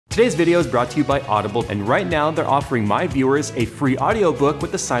Today's video is brought to you by Audible, and right now they're offering my viewers a free audiobook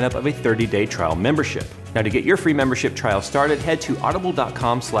with the sign up of a 30-day trial membership. Now to get your free membership trial started, head to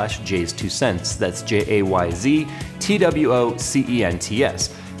audible.com/JayzTwoCents. That's JayzTwoCents.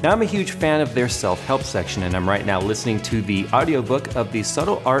 Now I'm a huge fan of their self-help section, and I'm right now listening to the audiobook of The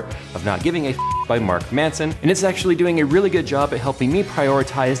Subtle Art of Not Giving a F by Mark Manson, and it's actually doing a really good job at helping me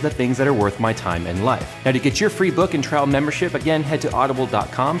prioritize the things that are worth my time in life. Now to get your free book and trial membership, again, head to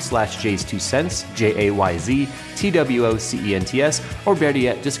audible.com/JayzTwoCents, JayzTwoCents, or better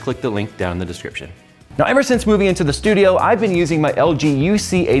yet, just click the link down in the description. Now, ever since moving into the studio, I've been using my LG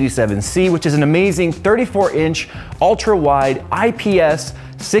UC87C, which is an amazing 34-inch, ultra-wide, IPS,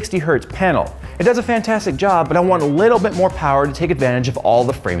 60 Hz panel. It does a fantastic job, but I want a little bit more power to take advantage of all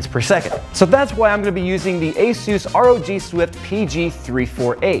the frames per second. So that's why I'm gonna be using the Asus ROG Swift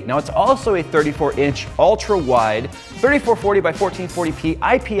PG348. Now, it's also a 34-inch, ultra-wide, 3440 by 1440p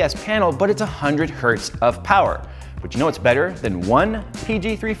IPS panel, but it's 100 Hz of power. But you know what's better than one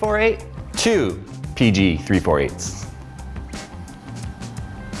PG348? Two PG348s.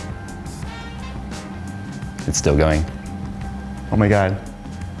 It's still going. Oh my God.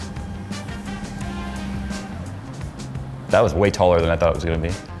 That was way taller than I thought it was gonna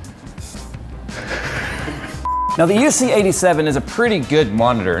be. Now the UC87 is a pretty good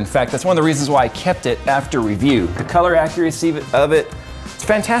monitor. In fact, that's one of the reasons why I kept it after review. The color accuracy of it, it's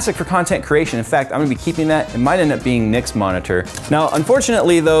fantastic for content creation. In fact, I'm gonna be keeping that. It might end up being Nick's monitor. Now,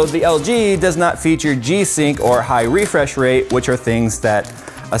 unfortunately though, the LG does not feature G-Sync or high refresh rate, which are things that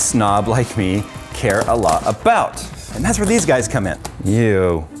a snob like me care a lot about. And that's where these guys come in.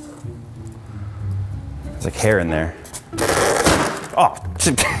 Ew. There's like hair in there. Oh, this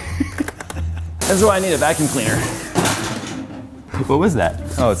is why I need a vacuum cleaner. What was that?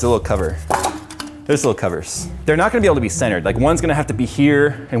 Oh, it's a little cover. There's little covers. They're not gonna be able to be centered. Like one's gonna have to be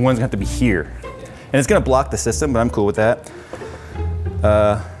here and one's gonna have to be here. And it's gonna block the system, but I'm cool with that.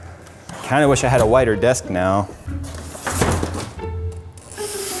 Kinda wish I had a wider desk now.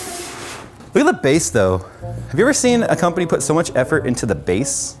 Look at the base though. Have you ever seen a company put so much effort into the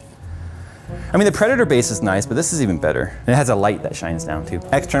base? I mean, the Predator base is nice, but this is even better. And it has a light that shines down too.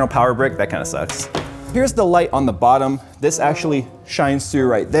 External power brick, that kind of sucks. Here's the light on the bottom. This actually shines through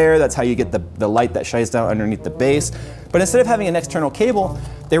right there. That's how you get the light that shines down underneath the base. But instead of having an external cable,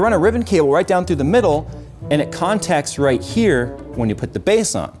 they run a ribbon cable right down through the middle, and it contacts right here when you put the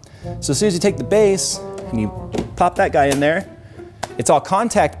base on. So as soon as you take the base and you pop that guy in there, it's all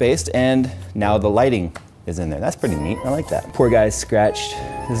contact based, and now the lighting is in there. That's pretty neat, I like that. Poor guy's scratched.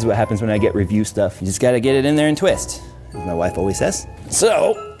 This is what happens when I get review stuff. You just gotta get it in there and twist, as my wife always says.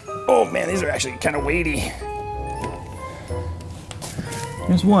 So, oh man, these are actually kind of weighty.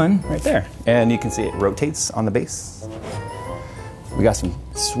 There's one right there. And you can see it rotates on the base. We got some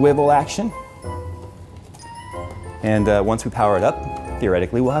swivel action. And once we power it up,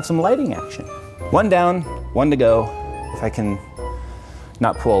 theoretically, we'll have some lighting action. One down, one to go. If I can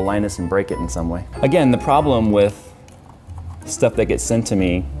not pull a Linus and break it in some way. Again, the problem with stuff that gets sent to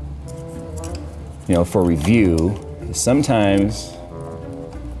me, you know, for review, is sometimes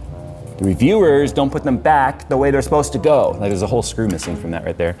the reviewers don't put them back the way they're supposed to go. Like there's a whole screw missing from that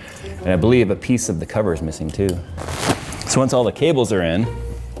right there. And I believe a piece of the cover is missing too. So once all the cables are in,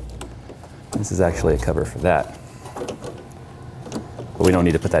 this is actually a cover for that. But we don't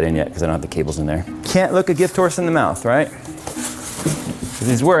need to put that in yet because I don't have the cables in there. Can't look a gift horse in the mouth, right?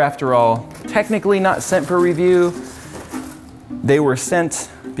 These were, after all, technically not sent for review. They were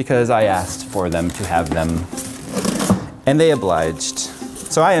sent because I asked for them to have them, and they obliged.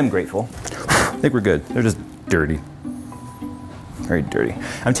 So I am grateful. I think we're good. They're just dirty. Very dirty.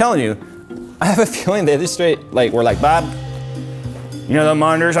 I'm telling you, I have a feeling they just straight, like, we're like, Bob, you know the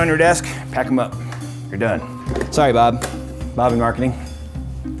monitors on your desk? Pack them up. You're done. Sorry, Bob. Bob in marketing.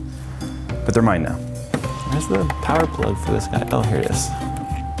 But they're mine now. Where's the power plug for this guy? Oh, here it is.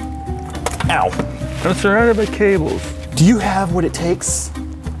 Ow. I'm surrounded by cables. Do you have what it takes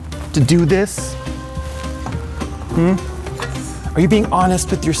to do this? Are you being honest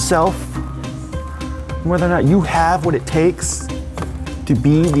with yourself? Whether or not you have what it takes to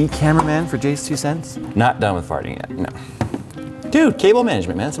be the cameraman for JayzTwoCents? Not done with farting yet, no. Dude, cable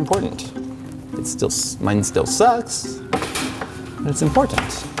management, man, it's important. It's still, mine still sucks, but it's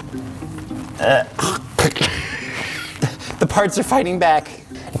important. The parts are fighting back.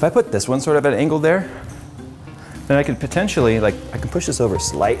 If I put this one sort of at an angle there, then I could potentially, like, I can push this over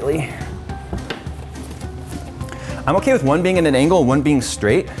slightly. I'm okay with one being at an angle and one being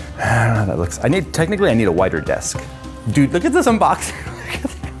straight. I don't know how that looks. Technically I need a wider desk. Dude, look at this unboxing.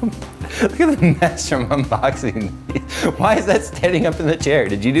 Look at the mess from unboxing. Why is that standing up in the chair?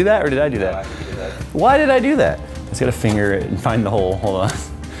 Did you do that or did I do that? I did that. Why did I do that? Just gotta finger it and find the hole. Hold on.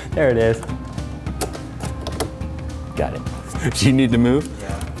 There it is. Got it. Do you need to move?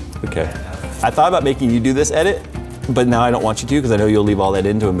 Yeah. Okay. I thought about making you do this edit, but now I don't want you to because I know you'll leave all that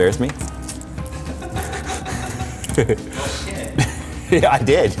in to embarrass me. Yeah, I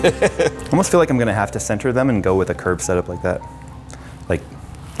did. I almost feel like I'm gonna have to center them and go with a curved setup like that. Like,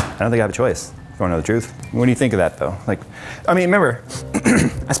 I don't think I have a choice, if you wanna know the truth. What do you think of that though? Like, I mean, remember,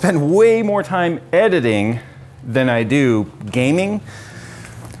 I spend way more time editing than I do gaming.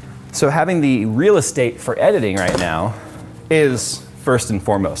 So having the real estate for editing right now is first and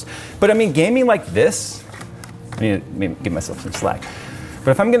foremost. But I mean, gaming like this, I need to maybe give myself some slack.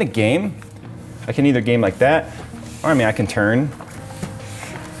 But if I'm gonna game, I can either game like that, or I mean, I can turn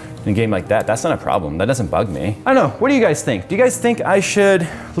and game like that. That's not a problem. That doesn't bug me. I don't know. What do you guys think? Do you guys think I should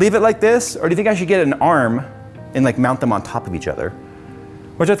leave it like this? Or do you think I should get an arm and like mount them on top of each other?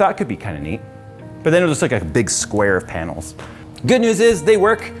 Which I thought could be kind of neat. But then it'll just look like a big square of panels. Good news is they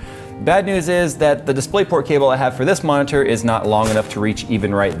work. Bad news is that the DisplayPort cable I have for this monitor is not long enough to reach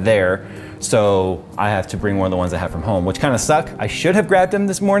even right there. So I have to bring one of the ones I have from home, which kind of suck. I should have grabbed them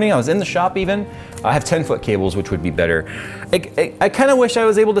this morning. I was in the shop even. I have 10-foot cables, which would be better. I kind of wish I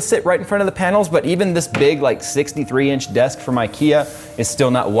was able to sit right in front of the panels, but even this big, like 63-inch desk from IKEA is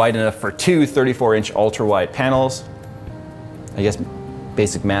still not wide enough for two 34-inch ultra-wide panels. I guess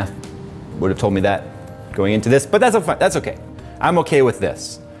basic math would have told me that going into this, but that's okay. I'm okay with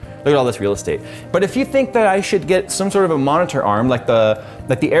this. Look at all this real estate. But if you think that I should get some sort of a monitor arm, like the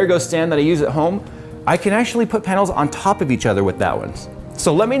Ergo stand that I use at home, I can actually put panels on top of each other with that one.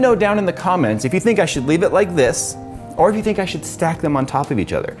 So let me know down in the comments if you think I should leave it like this, or if you think I should stack them on top of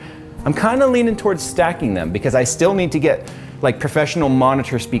each other. I'm kind of leaning towards stacking them because I still need to get like professional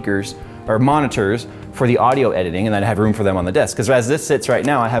monitor speakers or monitors for the audio editing, and then I have room for them on the desk. Because as this sits right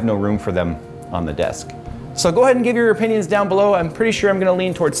now, I have no room for them on the desk. So go ahead and give your opinions down below. I'm pretty sure I'm gonna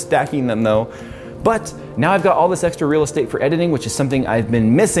lean towards stacking them though. But now I've got all this extra real estate for editing, which is something I've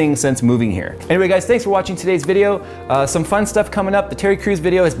been missing since moving here. Anyway guys, thanks for watching today's video. Some fun stuff coming up. The Terry Crews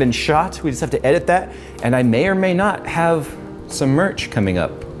video has been shot. We just have to edit that. And I may or may not have some merch coming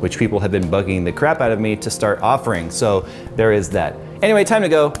up, which people have been bugging the crap out of me to start offering. So there is that. Anyway, time to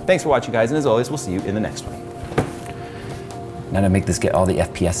go. Thanks for watching guys. And as always, we'll see you in the next one. Now to make this get all the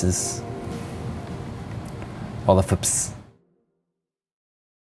FPSs. All the flips.